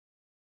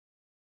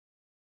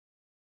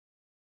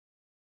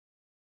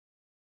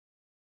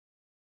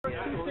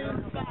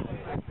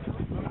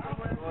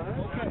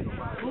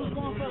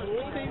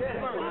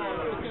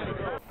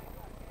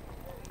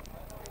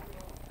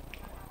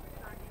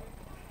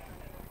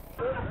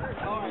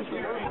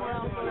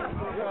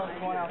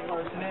Going out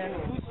first. And then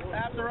who's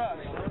after us?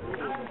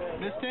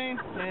 This team?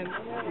 And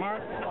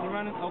Mark, you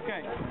running?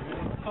 Okay.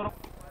 So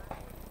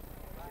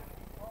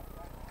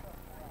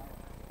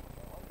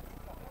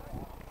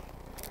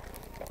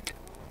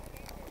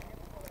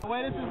the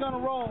way this is going to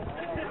roll,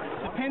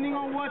 depending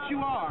on what you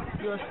are,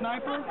 if you're a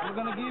sniper, we're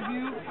going to give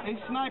you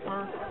a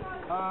sniper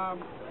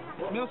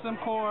Milsim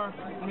core.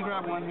 Let me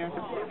grab one here.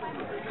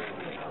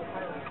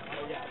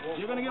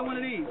 You're going to get one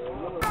of these.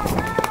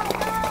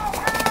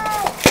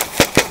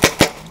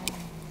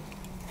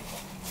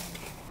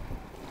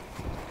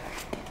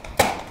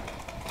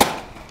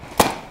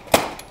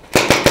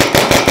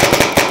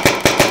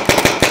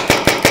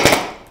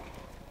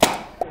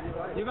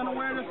 You're going to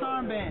wear this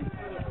armband.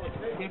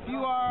 If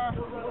you are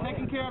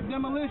taking care of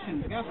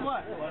demolitions, guess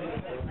what?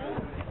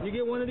 You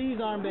get one of these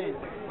armbands.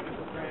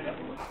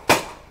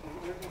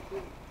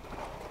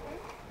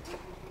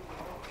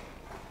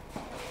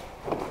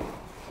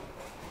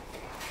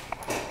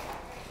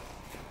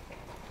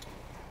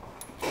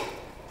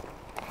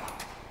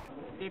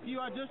 If you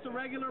are just a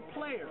regular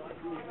player,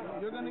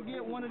 you're going to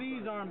get one of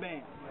these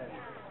armbands.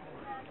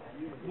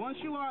 Once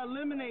you are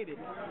eliminated,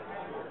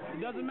 it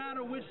doesn't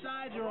matter which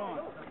side you're on.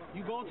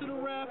 You go to the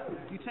ref,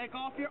 you take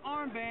off your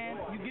armband,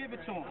 you give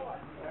it to them.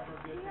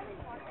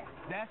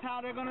 That's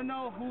how they're going to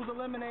know who's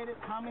eliminated,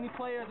 how many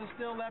players are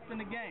still left in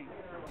the game.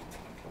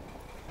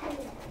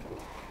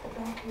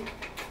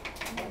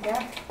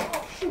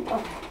 Oh, shoot.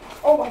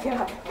 Oh my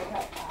God.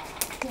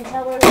 Can you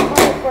tell where they're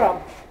coming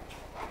from?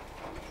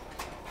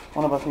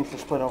 One of us needs to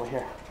split over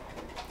here.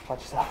 Watch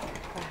yourself.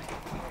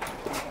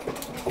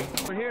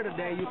 We're here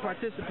today, you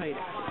participated.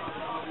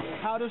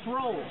 How this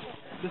rolls.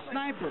 The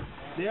sniper,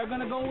 they're going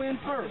to go in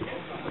first.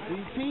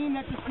 The team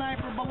that the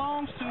sniper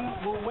belongs to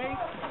will wait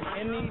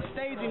in the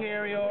staging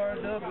area or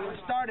the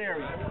start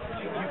area.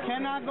 You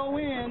cannot go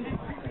in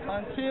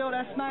until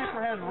that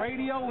sniper has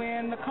radio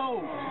in the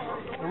code.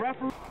 The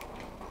referee.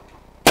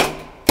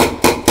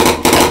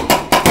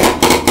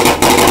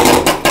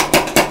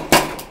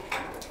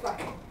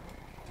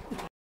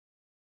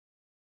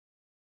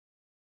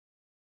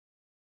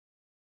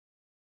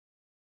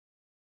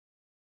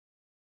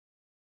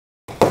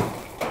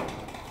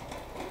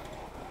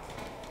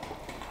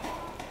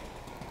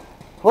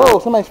 Whoa,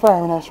 somebody's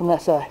firing at us from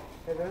that side.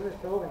 They're in this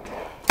building.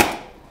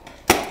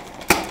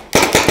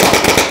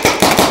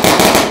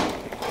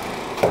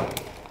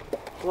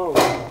 Whoa.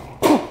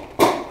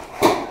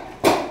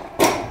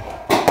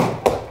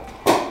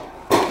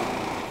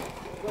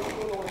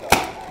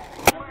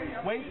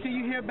 Wait till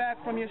you hear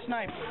back from your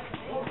sniper.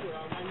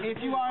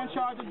 If you are in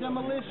charge of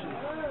demolition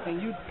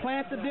and you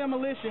plant the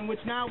demolition,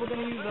 which now we're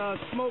going to use a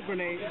smoke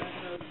grenade,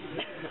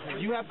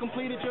 you have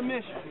completed your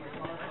mission.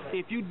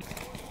 If you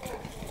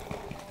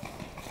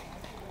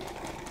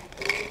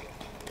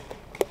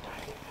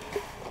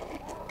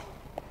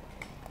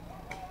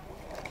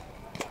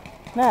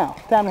Now,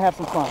 time to have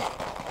some fun.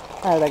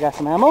 All right, I got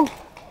some ammo.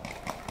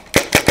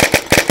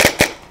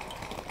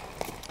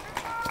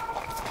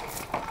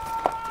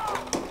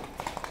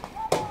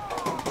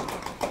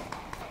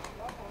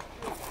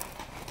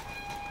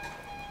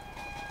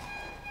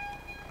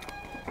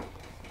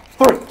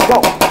 Three, go.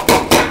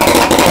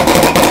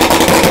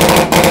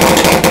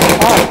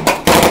 All right.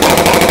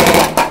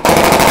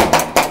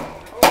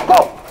 Go.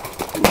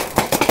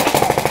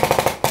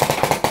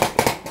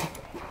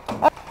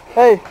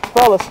 Hey,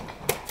 fellas.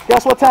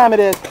 Guess what time it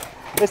is?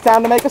 It's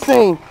time to make a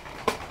scene.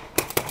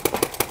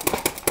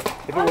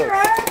 If it works.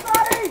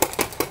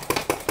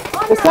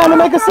 It's time to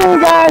make a scene,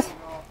 guys.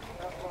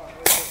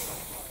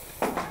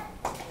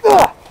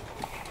 Ugh.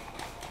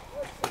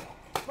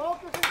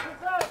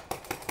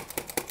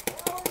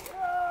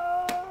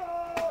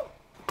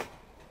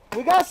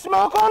 We got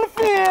smoke on the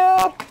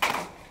field.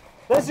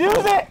 Let's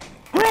use it.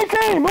 Green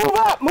team, move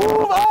up,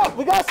 move up.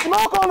 We got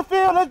smoke on the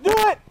field. Let's do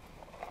it.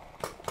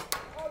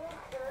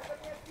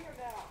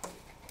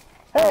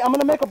 Hey, I'm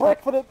gonna make a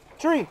break for the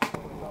tree.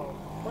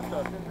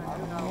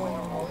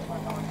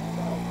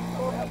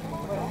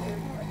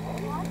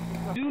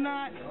 do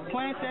not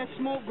plant that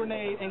smoke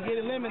grenade and get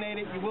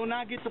eliminated, you will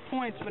not get the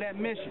points for that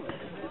mission,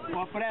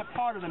 or for that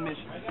part of the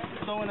mission.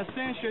 So in a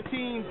sense, your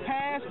team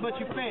passed, but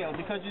you failed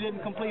because you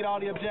didn't complete all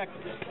the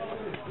objectives.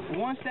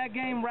 Once that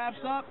game wraps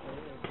up,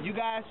 you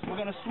guys, we're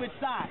going to switch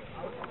sides.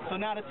 So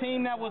now the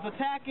team that was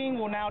attacking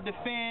will now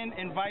defend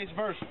and vice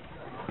versa.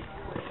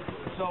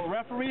 So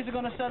referees are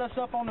going to set us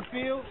up on the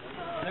field.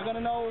 They're going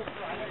to know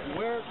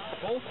where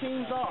both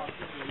teams are.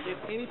 If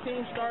any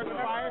team starts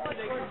prior to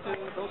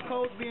those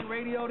codes being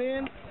radioed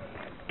in,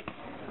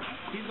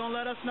 he's going to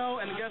let us know,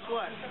 and guess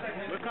what?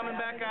 We're coming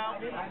back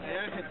out.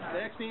 The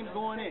next team's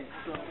going in.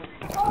 So.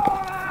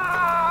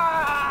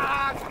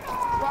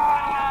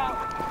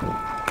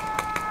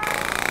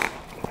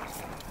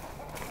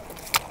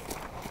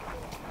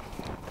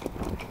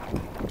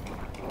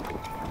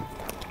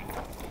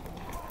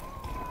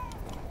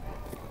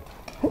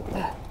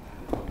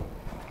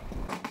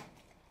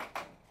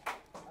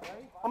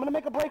 I'm gonna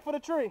make a break for the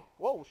tree.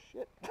 Whoa,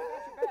 shit.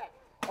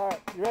 All right,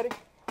 you ready?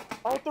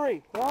 On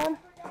three. 1,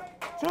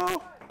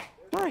 2.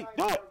 3.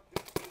 Do it.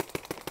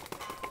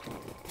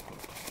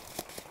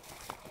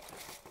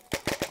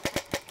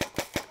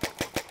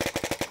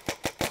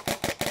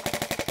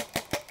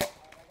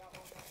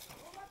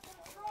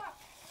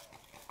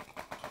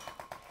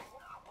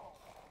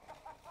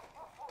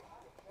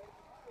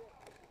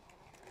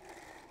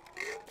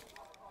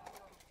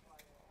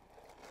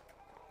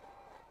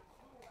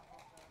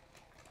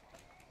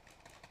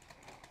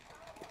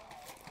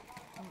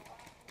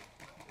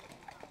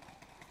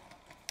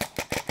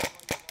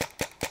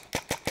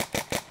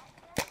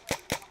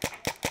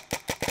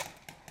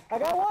 I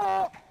got one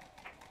out.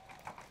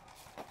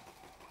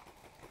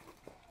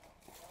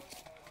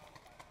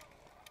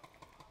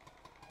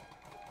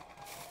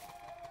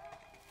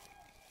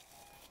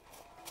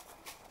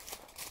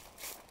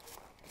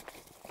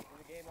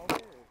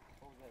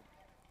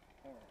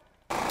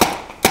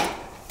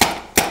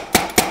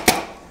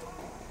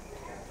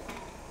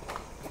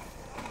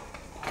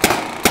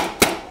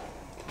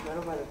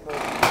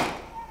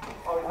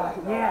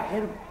 Yeah,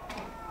 hit him.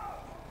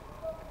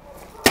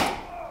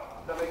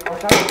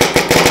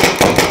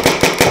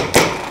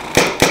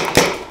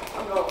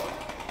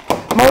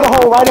 Motor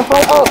hole right in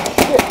front. Oh,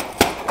 shit.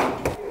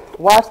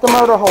 Watch the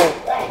motor hole.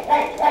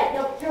 Hey,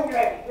 don't shoot me.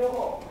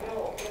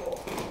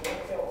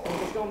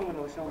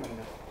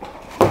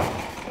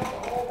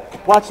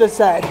 Watch this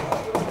side.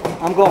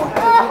 I'm going.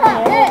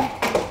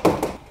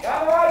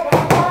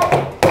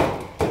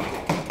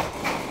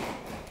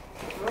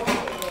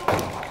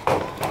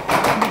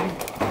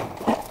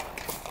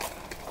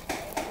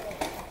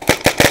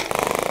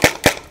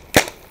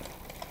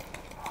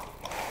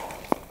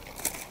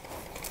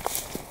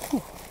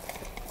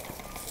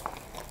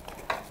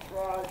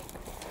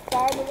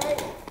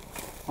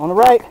 On the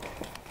right.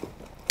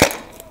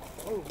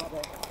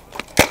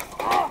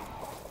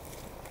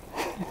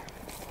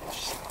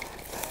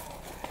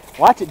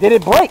 Watch it. Did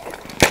it break?